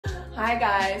Hi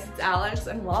guys, it's Alex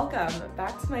and welcome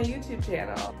back to my YouTube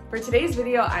channel. For today's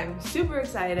video, I'm super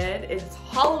excited. It's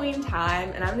Halloween time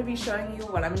and I'm gonna be showing you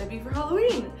what I'm gonna be for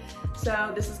Halloween.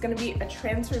 So this is gonna be a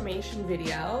transformation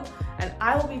video and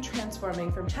I will be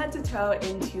transforming from head to toe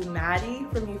into Maddie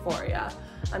from Euphoria.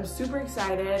 I'm super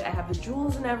excited. I have the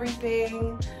jewels and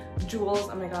everything. Jewels,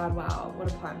 oh my god, wow, what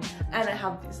a pun. And I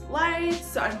have these lights,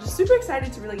 so I'm just super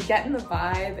excited to really get in the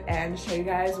vibe and show you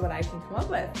guys what I can come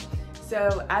up with.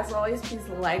 So as always, please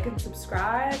like and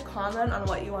subscribe, comment on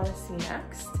what you want to see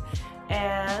next,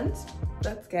 and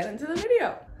let's get into the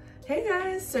video. Hey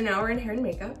guys, so now we're in hair and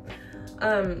makeup.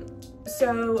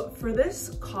 So for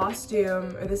this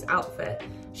costume, or this outfit,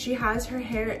 she has her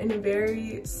hair in a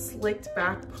very slicked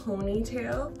back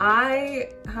ponytail. I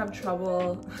have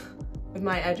trouble with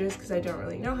my edges because I don't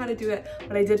really know how to do it,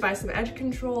 but I did buy some edge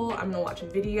control. I'm gonna watch a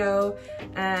video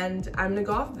and I'm gonna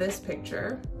go off this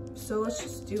picture. So let's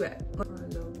just do it.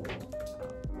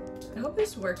 I hope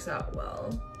this works out well.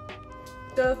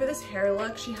 So for this hair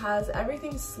look, she has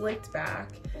everything slicked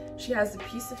back. She has a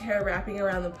piece of hair wrapping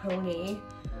around the pony,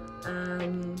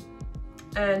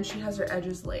 and she has her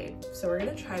edges laid. So we're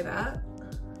gonna try that.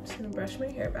 I'm just gonna brush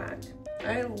my hair back.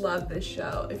 I love this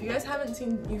show. If you guys haven't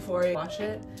seen Euphoria, watch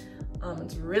it.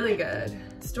 It's really good.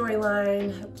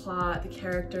 Storyline, the plot, the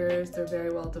characters, they're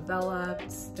very well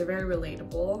developed. They're very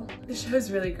relatable. The show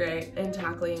is really great in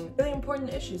tackling really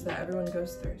important issues that everyone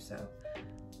goes through, so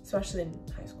especially in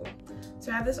high school.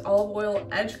 So I have this olive oil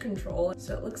edge control.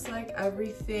 So it looks like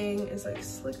everything is like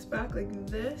slicked back like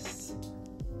this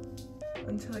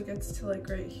until it gets to like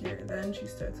right here. Then she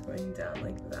starts going down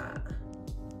like that.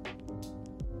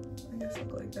 I guess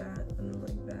look like that and then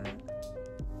like that.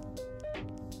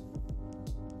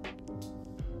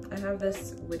 I have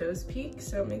this widow's peak,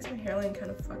 so it makes my hairline kind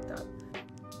of fucked up.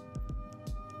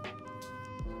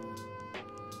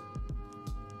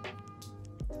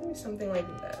 Maybe something like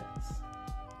this.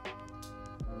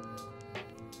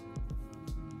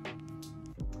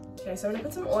 Okay, so I'm gonna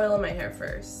put some oil in my hair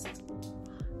first.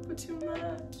 Put too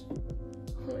much.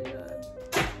 Oh my god.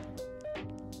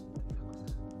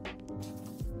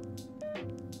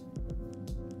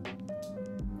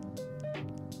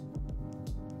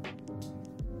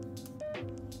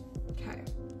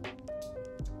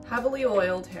 Heavily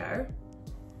oiled hair.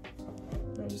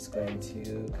 I'm just going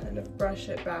to kind of brush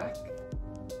it back.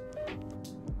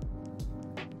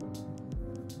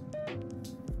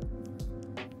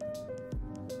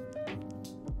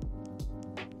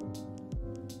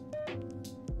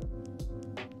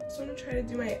 So I'm gonna try to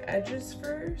do my edges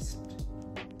first.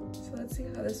 So let's see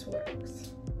how this works.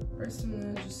 First I'm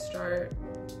gonna just start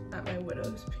at my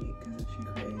widow's peak because it's too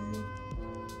crazy.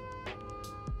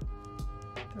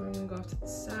 Then I'm gonna go off to the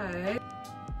side.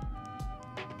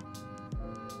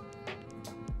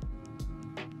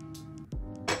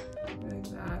 Like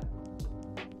that.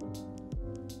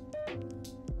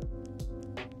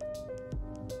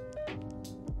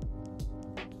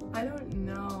 I don't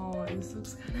know, this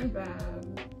looks kind of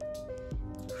bad.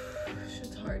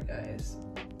 Shit's hard, guys.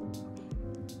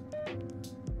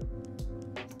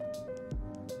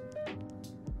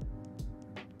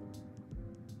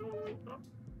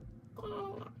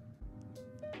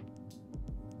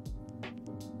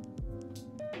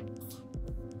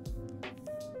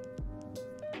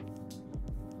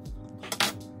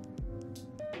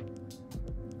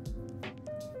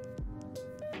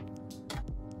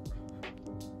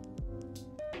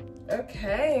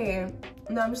 Okay,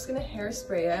 now I'm just gonna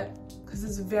hairspray it because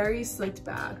it's very slicked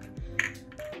back.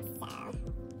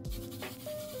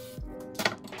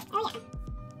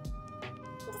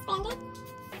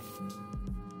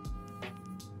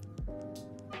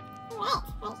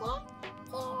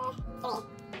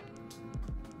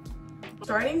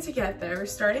 Starting to get there, we're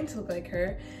starting to look like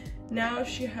her. Now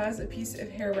she has a piece of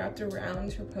hair wrapped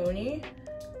around her pony,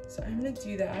 so I'm gonna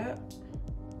do that.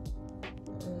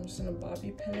 I'm just gonna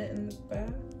bobby pin it in the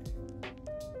back.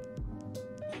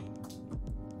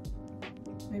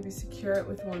 Maybe secure it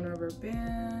with one rubber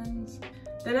band.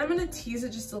 Then I'm gonna tease it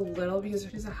just a little because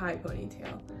she's a high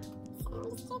ponytail.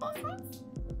 So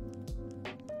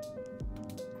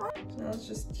now let's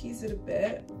just tease it a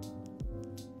bit.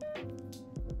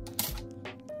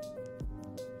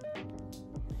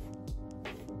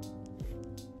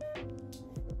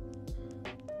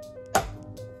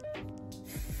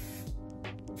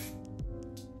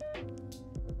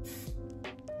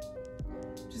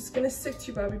 Just gonna stick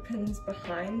two bobby pins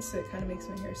behind so it kind of makes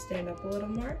my hair stand up a little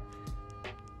more.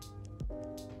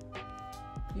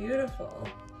 Beautiful.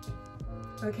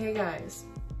 Okay guys,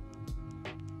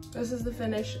 this is the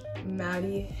finished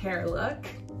Maddie hair look.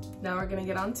 Now we're gonna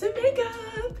get on to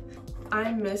makeup.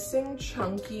 I'm missing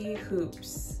chunky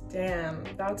hoops. Damn,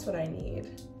 that's what I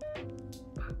need.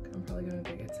 Fuck, I'm probably gonna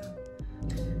go get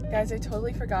some. Guys, I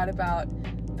totally forgot about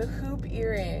the hoop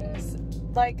earrings.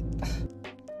 Like,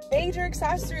 major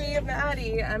accessory of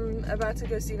Maddie. I'm about to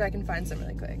go see if I can find some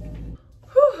really quick.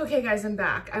 Whew, okay guys, I'm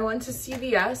back. I went to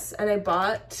CVS and I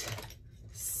bought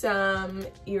some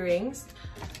earrings.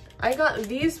 I got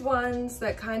these ones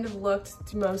that kind of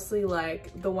looked mostly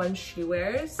like the ones she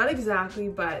wears. Not exactly,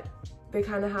 but they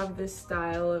kind of have this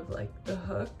style of like the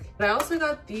hook. But I also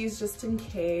got these just in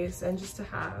case and just to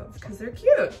have, because they're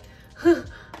cute. I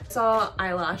saw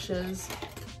eyelashes,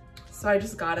 so I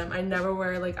just got them. I never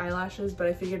wear like eyelashes, but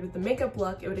I figured with the makeup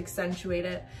look, it would accentuate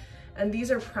it. And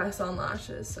these are press-on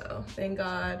lashes, so thank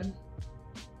God.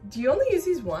 Do you only use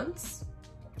these once?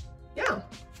 Yeah.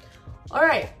 All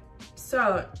right,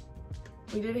 so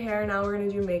we did hair, now we're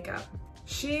gonna do makeup.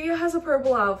 She has a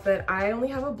purple outfit, I only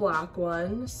have a black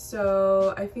one,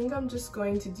 so I think I'm just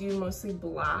going to do mostly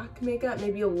black makeup,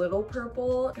 maybe a little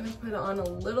purple. I'm gonna put on a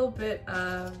little bit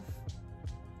of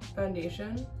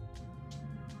foundation.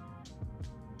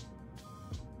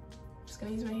 Just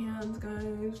gonna use my hands,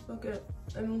 guys, fuck it,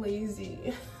 I'm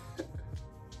lazy.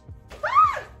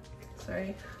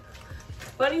 Sorry.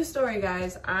 Funny story,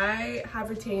 guys, I have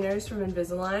retainers from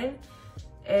Invisalign,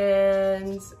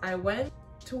 and I went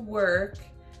to work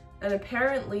and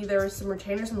apparently there were some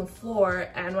retainers on the floor,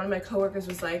 and one of my coworkers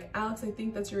was like, Alex, I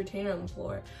think that's your retainer on the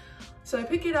floor. So I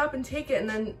pick it up and take it, and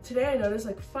then today I noticed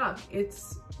like, fuck,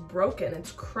 it's broken,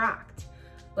 it's cracked.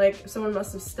 Like someone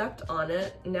must have stepped on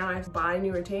it. Now I have to buy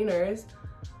new retainers.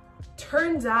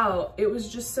 Turns out it was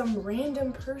just some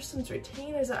random person's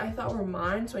retainers that I thought were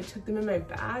mine, so I took them in my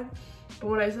bag. But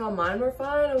when I saw mine were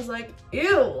fine, I was like,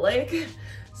 ew, like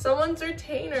someone's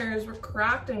retainers were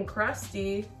cracked and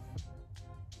crusty.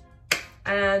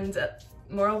 And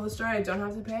moral of the story, I don't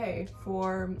have to pay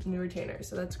for new retainers,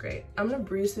 so that's great. I'm gonna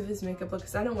breeze through this makeup look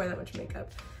because I don't wear that much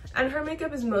makeup. And her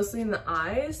makeup is mostly in the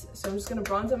eyes, so I'm just gonna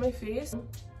bronze up my face.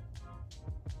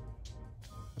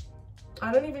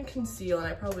 I don't even conceal, and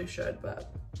I probably should,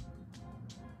 but.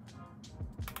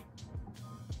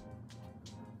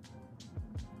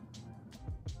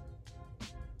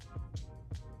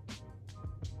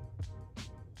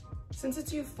 Since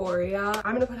it's Euphoria,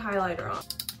 I'm gonna put highlighter on.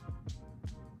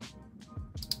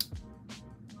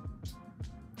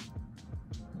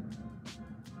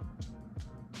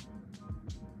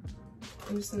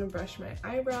 I'm just gonna brush my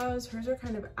eyebrows. Hers are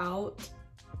kind of out,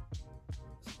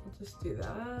 so I'll just do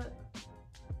that.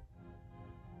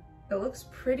 It looks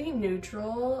pretty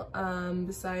neutral,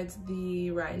 besides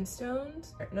the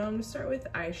rhinestones. Now I'm gonna start with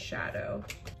eyeshadow.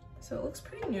 So it looks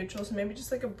pretty neutral, so maybe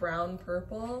just like a brown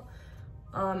purple,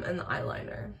 and the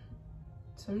eyeliner.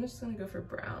 So I'm just gonna go for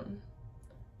brown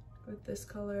with this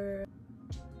color.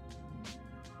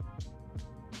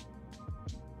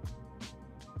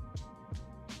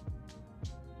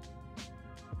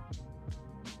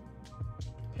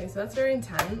 Okay, so that's very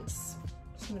intense.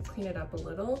 Just gonna clean it up a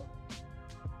little.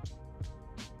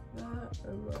 That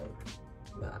and like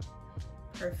that.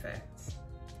 Perfect.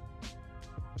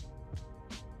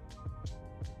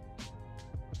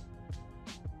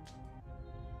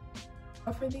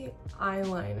 Now for the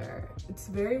eyeliner, it's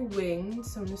very winged,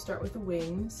 so I'm gonna start with the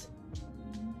wings.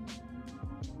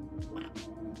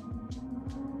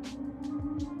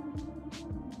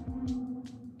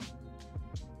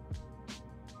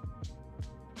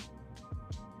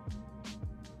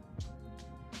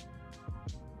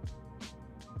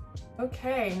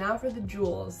 Okay, now for the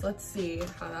jewels. Let's see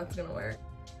how that's gonna work.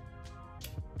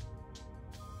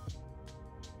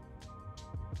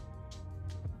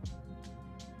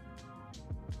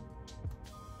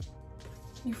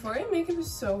 Euphoria makeup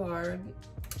is so hard,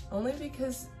 only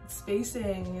because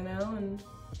spacing, you know, and do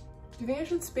you think I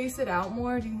should space it out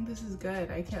more? Do you think this is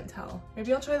good? I can't tell.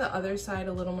 Maybe I'll try the other side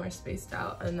a little more spaced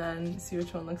out and then see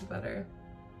which one looks better.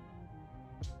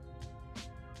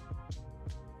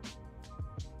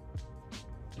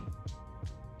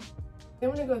 I'm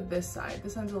gonna go this side.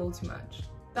 This side's a little too much.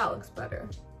 That looks better.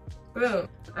 Boom.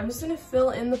 I'm just gonna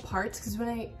fill in the parts because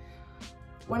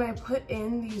when I put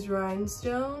in these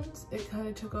rhinestones, it kind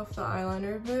of took off the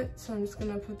eyeliner a bit. So I'm just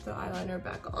gonna put the eyeliner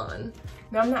back on.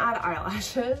 Now I'm gonna add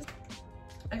eyelashes.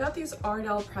 I got these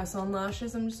Ardell press-on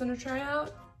lashes I'm just gonna try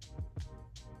out.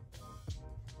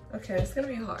 Okay, it's gonna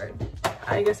be hard.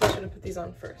 I guess I should have put these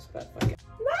on first, but fuck it.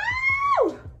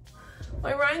 No!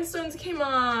 My rhinestones came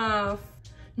off.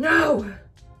 No!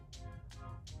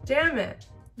 Damn it.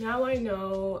 Now I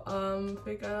know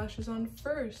fake eyelashes on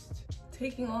first.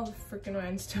 Taking all the freaking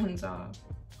rhinestones off.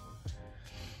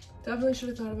 Definitely should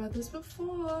have thought about this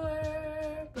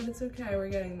before, but it's okay. We're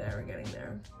getting there. We're getting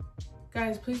there.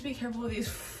 Guys, please be careful with these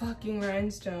fucking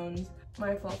rhinestones.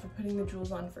 My fault for putting the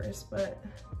jewels on first, but...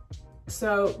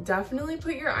 So definitely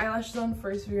put your eyelashes on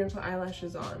first if you're gonna put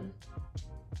eyelashes on.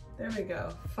 There we go.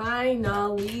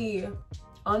 Finally.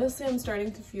 Honestly, I'm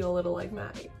starting to feel a little like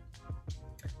Maddie.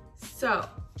 So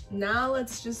now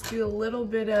let's just do a little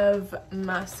bit of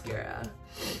mascara.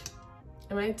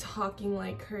 Am I talking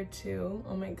like her too?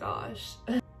 Oh my gosh.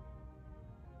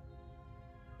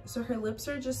 So her lips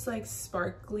are just like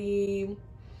sparkly.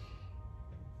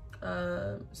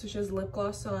 So she has lip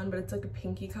gloss on, but it's like a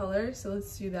pinky color. So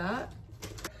let's do that.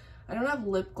 I don't have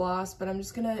lip gloss, but I'm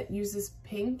just gonna use this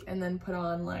pink and then put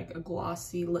on like a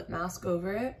glossy lip mask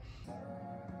over it.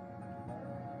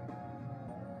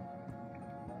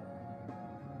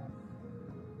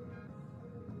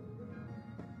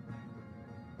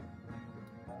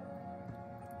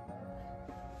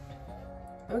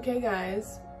 Okay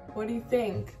guys, what do you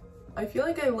think? I feel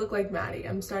like I look like Maddie.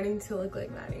 I'm starting to look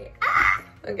like Maddie. Ah!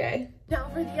 Okay, now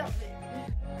for the outfit.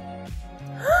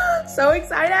 So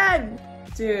excited!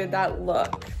 Dude, that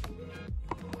look.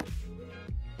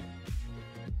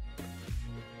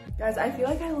 Guys, I feel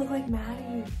like I look like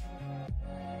Maddie.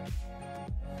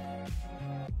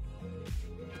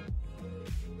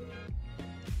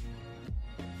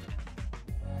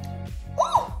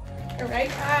 All right,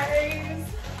 guys.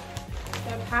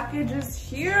 The package is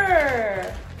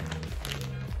here.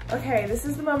 Okay, this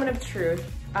is the moment of truth.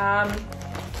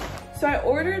 So I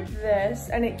ordered this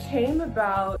and it came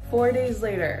about 4 days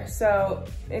later. So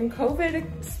in COVID,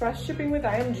 express shipping with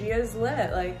IAMGIA is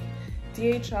lit, like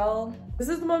DHL. This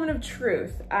is the moment of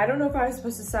truth. I don't know if I was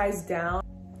supposed to size down,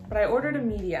 but I ordered a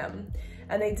medium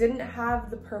and they didn't have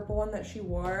the purple one that she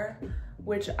wore,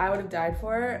 which I would have died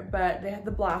for, but they had the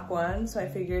black one. So I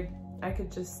figured I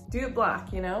could just do it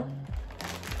black, you know?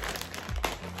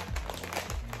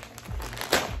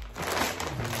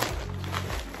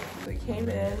 So it came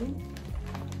in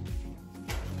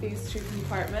these two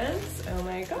compartments. Oh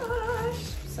my gosh,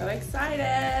 so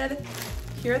excited.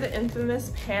 Here are the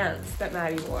infamous pants that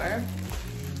Maddie wore.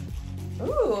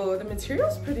 Ooh, the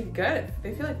material's pretty good.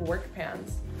 They feel like work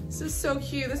pants. This is so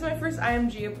cute. This is my first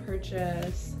IAMGIA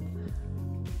purchase.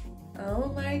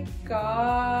 Oh my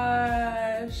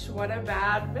gosh, what a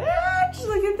bad bitch.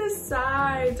 Look at the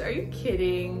sides. Are you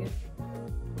kidding?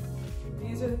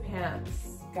 These are the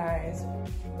pants, guys.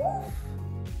 Oof.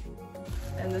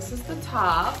 And this is the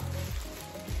top.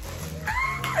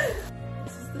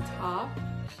 This is the top,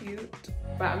 cute.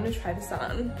 But I'm gonna try this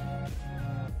on.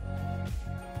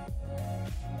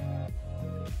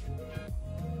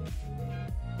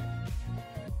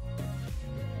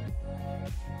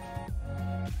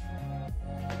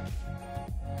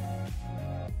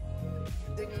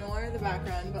 Ignore the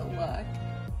background, but look.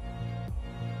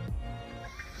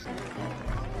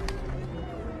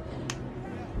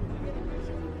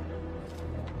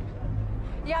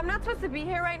 Yeah, I'm not supposed to be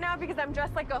here right now because I'm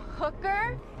dressed like a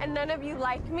hooker and none of you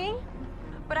like me.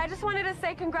 But I just wanted to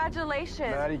say congratulations.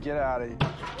 Maddie, get out of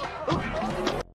here.